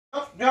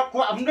đeo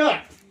quạm nữa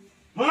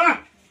mà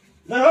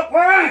lời hộp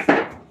qua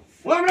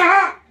qua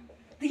ra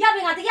tiap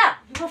ingat tiap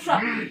không sợ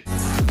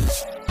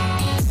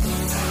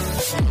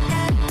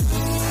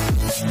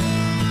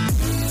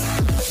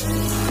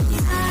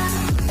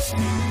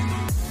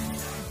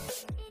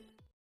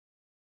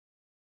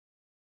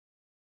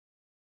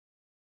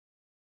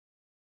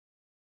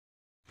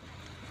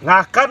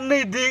ngakan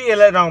ni di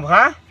ele nong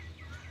ha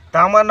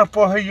taman na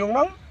po hayung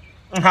nong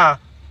ha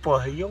po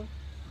hayung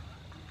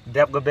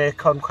đẹp cái bề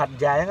không khát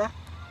dài á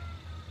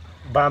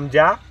bám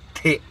giá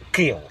thị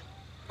kiểu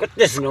cái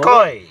tết nó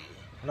coi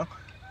nó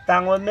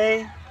tăng lên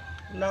đây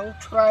nắng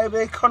try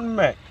bề con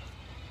mẹ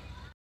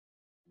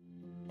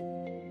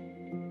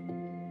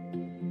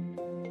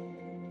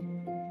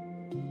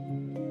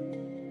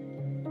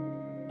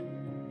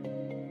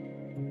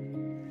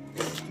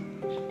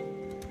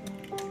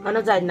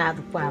nó dài nào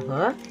tụt qua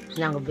phở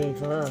nhang cái bề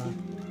phở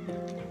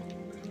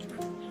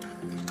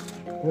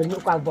người nhũ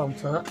qua vòng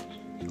phở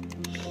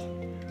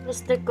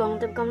Mesti kong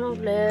tem kamu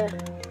le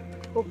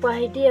upah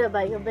dia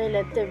baik ke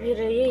le te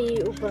biri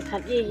upah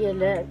khat ye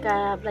le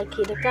ka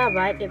laki de ka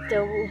baik te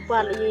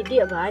upah ye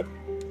dia baik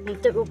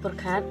te upah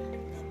khat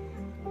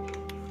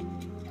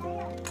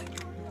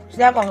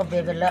siapa orang ke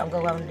bebe le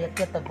orang orang dia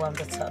kita buam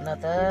te sok na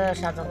te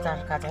satu tar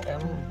ka tong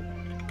em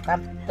kam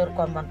tur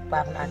kon man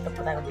pa na te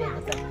pada ke bebe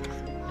te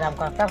ram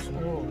ka tas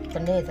u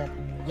tene te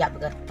yap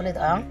ke pelit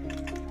ang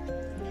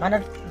mana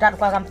dat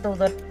qua kam tu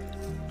te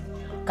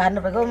kan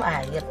pe ko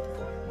ai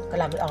cái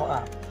làm việc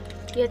ở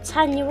ya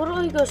chan như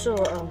rồi cơ số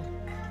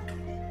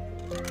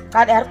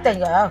cái đẹp tiền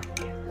rồi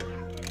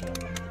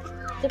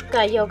tiếp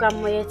cả yêu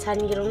cầm mấy chan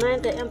như rồi này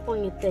để em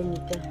phong nhiệt tiền nhỉ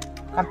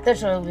cầm tới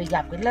rồi bị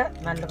giáp cái lá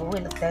mà nó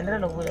quên tiền đó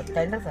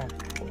rồi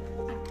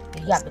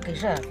bị giáp cái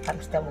gì cầm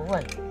tiền của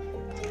vậy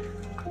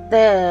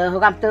để họ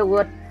cầm tới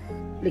vượt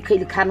đi khi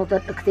đi khăn nó tới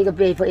thì cái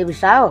bề phải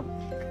sao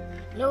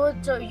lúc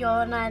cho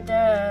yo này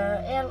để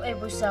em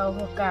buổi sau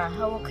hoặc cả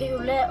họ khi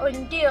lẽ ôn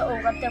đi ở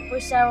cái tập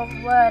buổi sau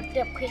và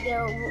tập khi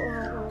đều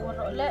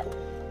rồi lẽ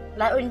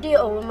lại ôn đi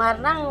ở mà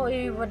năng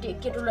và đi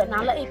kia lại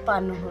nó lại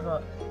pan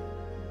rồi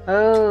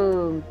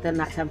tên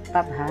nãy xem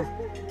tập hả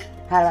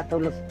hay là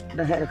tôi lực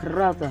để hệ được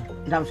rau rồi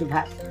đào sinh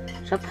hạ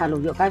sắp thả lục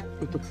vô cái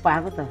tụt phá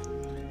hết rồi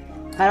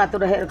hay là tôi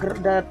để hệ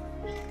được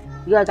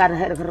vô cái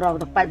hệ được rau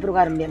tập bay bữa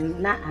cái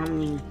miệng nát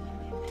ham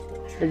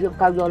để vô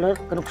cao vô lớn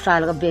cái nút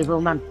sai là cái bề vô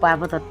màn phá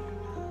hết rồi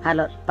hay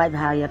là bay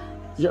bay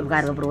dọn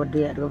cái rồi bro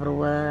dia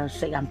rồi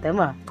sẽ làm thế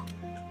mà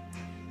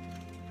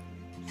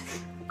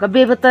cái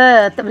bề bây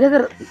giờ tập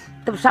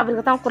tập sao bây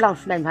giờ tao có làm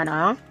gì mà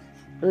nó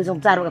rồi dùng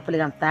ra rồi cái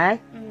làm tay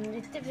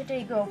tiếp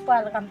đi go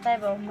pa làm tay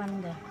vào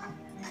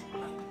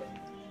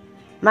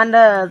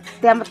Manda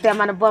tiap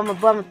mana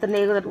bom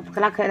tene ko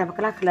kelak kena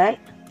kelak lek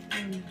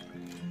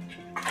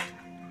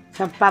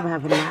sampah ha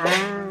pernah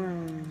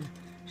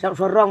sok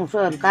sorong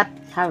son kat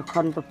ha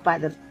kon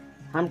tepat dan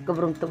han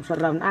kebrung tum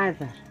sorong ai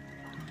ta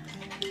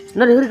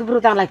nó đi cái buru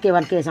tang lai ke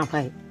wan ke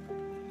sampai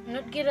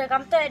nut kira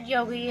kam te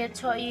yo gi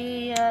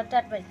choi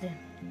tat bai te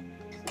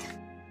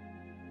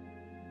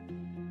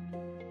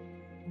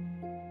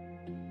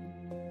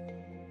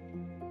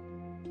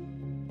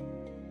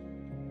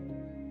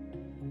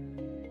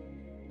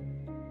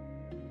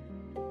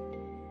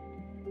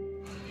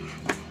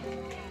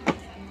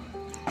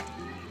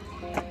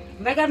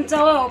Megan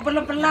cowok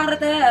belum pelar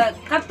itu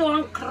kan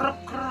tuang kerap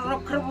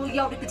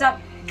yau dikejap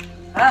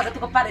ketu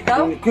kepat itu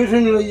cái gì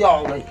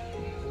giàu này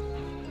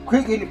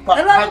cái gì pat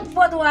kalau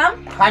buat tuang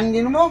khăn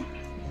gì nó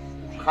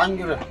khăn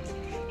gì rồi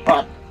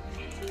pat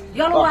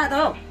yau luar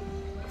tu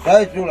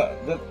đây chú lại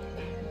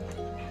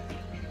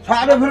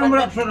sao đây belum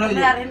berapa sudah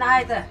biarin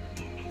aja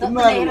tu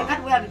tapi ini kan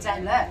bukan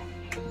bicara lah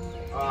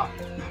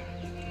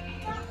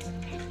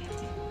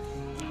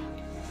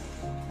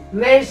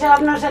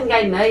mesam nasan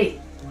gay nai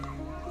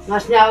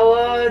mas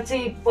nyawa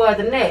si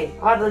pada ni,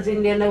 ada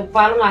sini ni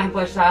upal ngai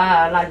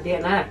pasal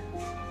lantai na,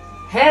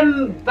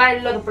 hem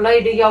baik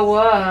play dia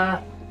jawa,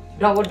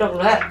 dok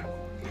le,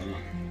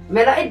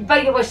 mela it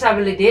baik pasal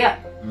beli dia,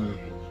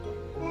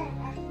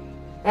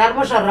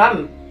 ermo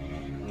seram,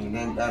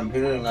 nên làm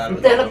cái này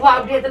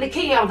terlepas dia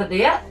terlikih yang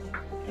tadi ya,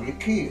 cái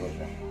kia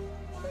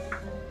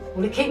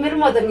terlikih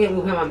mirmo tadi yang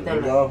muka mam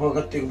terle, giờ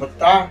phải cái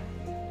bata,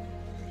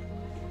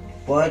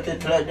 phải cái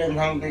chuyện trên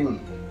hàng tin,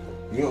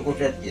 nhiều có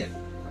chuyện gì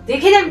thì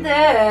khi em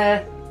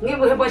nghe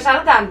buổi buổi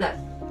sáng làm đó,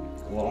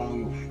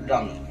 Wong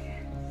sedang.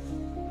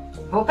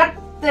 họ cắt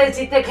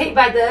chỉ để khi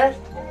bài đó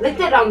lấy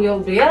cái đồng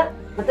nhiều đĩa,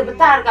 mà tôi bắt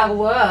ta cả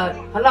vừa,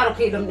 họ lo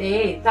khi làm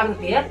gì tăng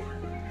tiền,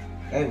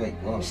 Cái vậy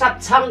con. sắp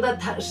xong đó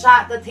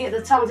sạ đó thiệt đó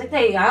xong sẽ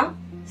thế á,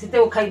 sẽ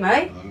tiêu khi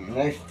mấy,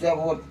 Này sẽ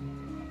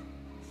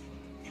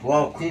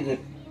có khi được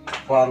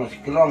qua nó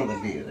sekilang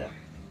tadi ya.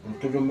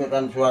 Untuk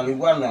demikian soal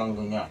iwan yang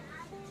punya.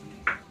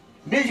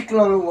 Di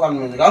sekilang iwan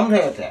ini kamu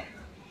saya teh.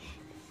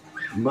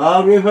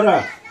 Baru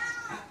berapa?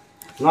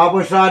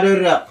 Ngapa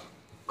sadar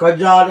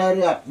kerja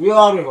dari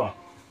biar apa?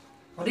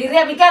 đi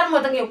ra bị cắt một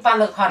tầng nhiều pan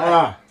lực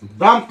hạt,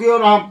 Dam kio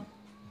na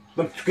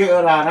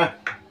bersekira na.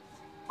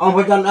 Ang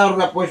badan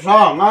ada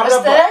pesa, ngada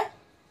pasti,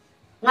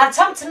 nggak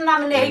xong chân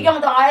năm này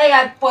dùng đó ai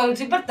ai bồi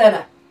chỉ biết tên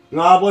à,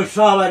 Nggak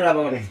bisa bayar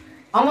apa nih?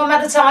 Ông mà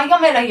được xong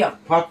ayong hay là ayong?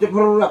 Pasti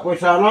perlu lah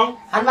pesa nong.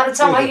 Anh mà được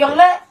xong ayong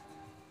lệ,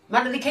 mà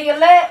được khi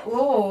lệ,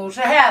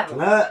 seher.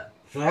 Nggak,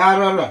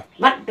 sehari lah.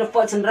 Mắt được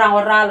vợ chân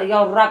rau ra là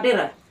do rap đi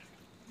rồi.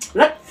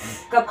 Rất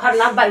gặp khăn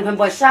lắm bệnh phải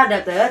bồi xa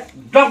được tới.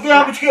 Dok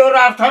dia mesti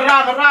orang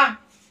terang.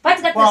 Bắt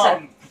cái cơ sở.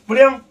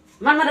 Priang,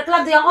 Mà được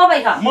làm gì ông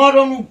vậy hả?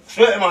 malam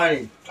saya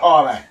mai,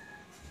 thor mai.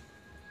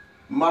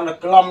 Mana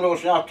kelam lu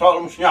senyap,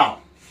 thor lu senyap.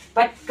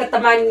 Bắt cái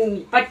tầm anh,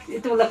 bắt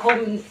itu là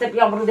không tập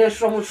yong bằng đề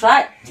sông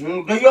sai.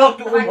 Dia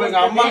tu umpai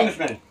ngaman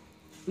ni.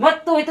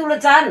 Mất tôi itu là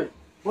chán.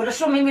 Bộ đã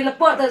sông mình là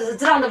bớt từ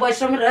trong đó bồi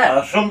sông rồi.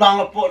 Sumdang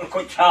lepuk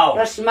kau caw.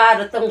 Rồi mà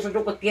được tung sụt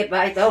cái kiệt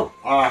vậy đâu.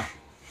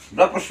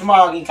 Dapat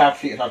semua kita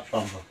sih tak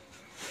sampai.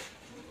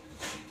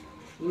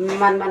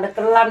 Mà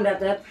được làm được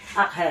tới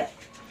ác hệ.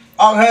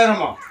 Akhir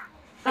mah.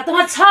 Cái tung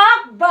chọc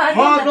bà.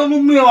 Ma tu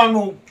mumi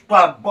anu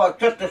pa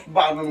cetes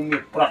ba mumi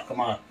prak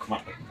kemar.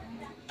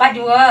 Bắt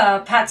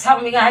vừa phát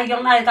xong mình hay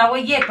trong này tao có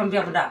dép bằng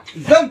việc đó.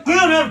 Dan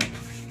kira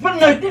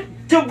benar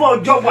coba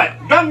jawab.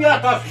 Dan ya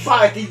atas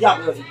ba tiap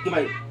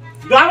gimana?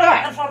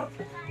 Dah.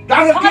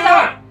 Jangan Không kira.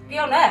 có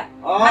kiểu này.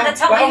 Mà được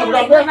xong anh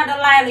lấy mà được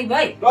lai lấy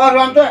vậy. Dah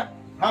rantai.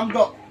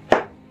 Hamdo.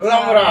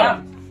 Kelamar.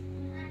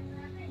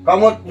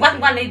 Kamu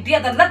Wan này dia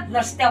dah lật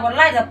là setiap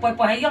lai dah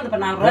poi hay yang dah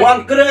pernah rồi.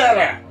 wan kira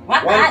lah.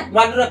 Wan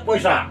Wan rek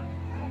pesa.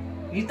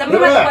 Itu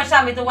memang poi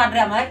sam itu wan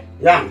ram hay.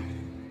 Yang.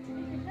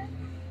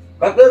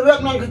 Kata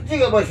rek nang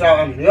kecil pesa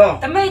kan. Ya.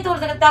 Tapi itu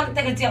tang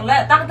kecil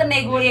lah, tang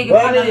nego dia gitu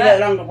Wani dia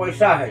lang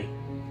pesa hai.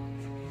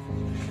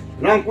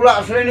 Nang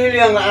pula seleni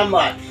liang la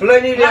ambat.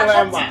 Seleni liang la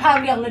ambat.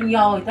 Phao liang lên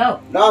nhau itu.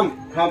 Dam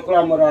ham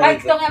kelamar. Baik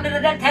tong em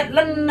dah thét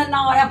lên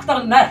nó em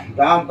tong dah.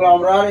 Dam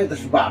kelamar itu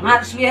sebab.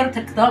 Mà swear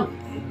thật tong.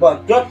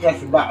 Bacot ya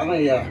sebabnya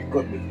ya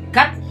ikut.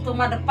 Cắt tu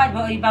mà được bắt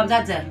vào ibam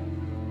saja.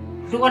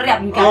 Dua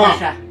rap ni kan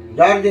masa.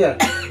 Jar dia.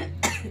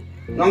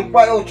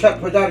 Nampak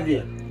ucap jar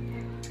dia.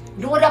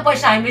 Dua dah poi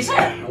sai bisa.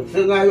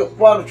 Sengaja yuk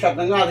por chat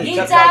dengar di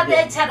chat. Ija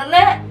de chat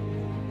le.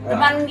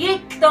 Teman ye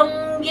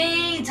tong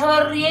ye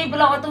chor ye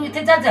belau tu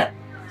itu saja.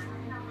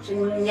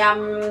 Senyam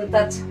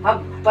tak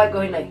apa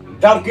kau ini.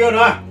 Jam kia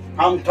na.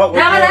 Ham thok.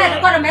 Nama lah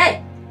kau nama.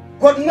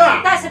 Kut nga.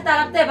 Ta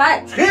setak te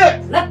bai.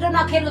 Sikit. Lek tu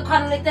nak kena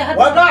kan le te hat.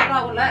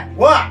 Wah.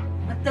 Wah.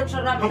 Betul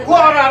seram. Aku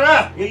ada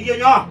dah. Iya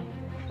nya.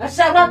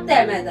 Seram te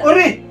me.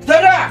 Uri,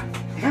 sada.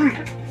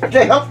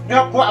 Jehok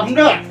kuat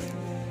benda.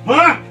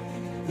 Ha?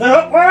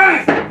 Jehok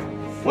kuat.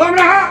 Kuat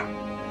benda.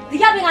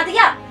 Tiga bingat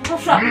tiga.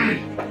 Susah.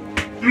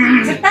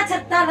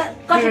 Cerita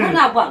kau sebut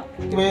apa?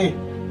 Ni.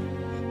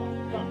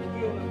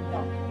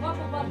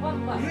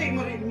 Apa.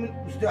 Meri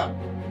mesti.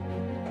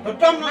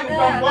 Tetam nak Ada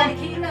bang. lagi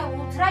kira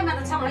utrai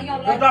mana sang ayo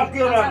le. Tetam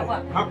kira.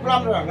 Haklam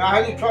dah.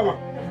 Ngahali sama.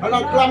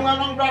 Anak kelam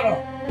nganong dah.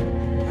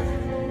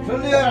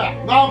 Selia.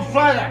 Mau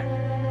saya.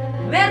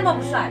 Mer mau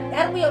besar.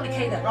 Mu yang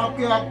dikira. Kau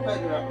kira apa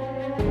dia?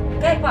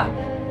 Kepa.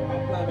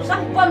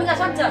 Sang pa minga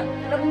sanja.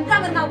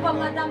 Rendang nau pa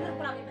ngadam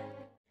terperang.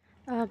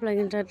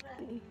 Apalagi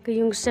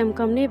kayung sem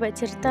kam ni baca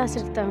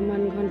cerita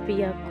man gon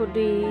pia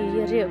kudi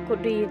yari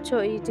kudi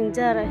choi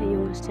jinjara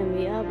yung sem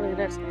ya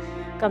bagras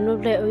kam no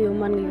ble uyung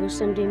man yung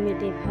sem di mi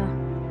de pha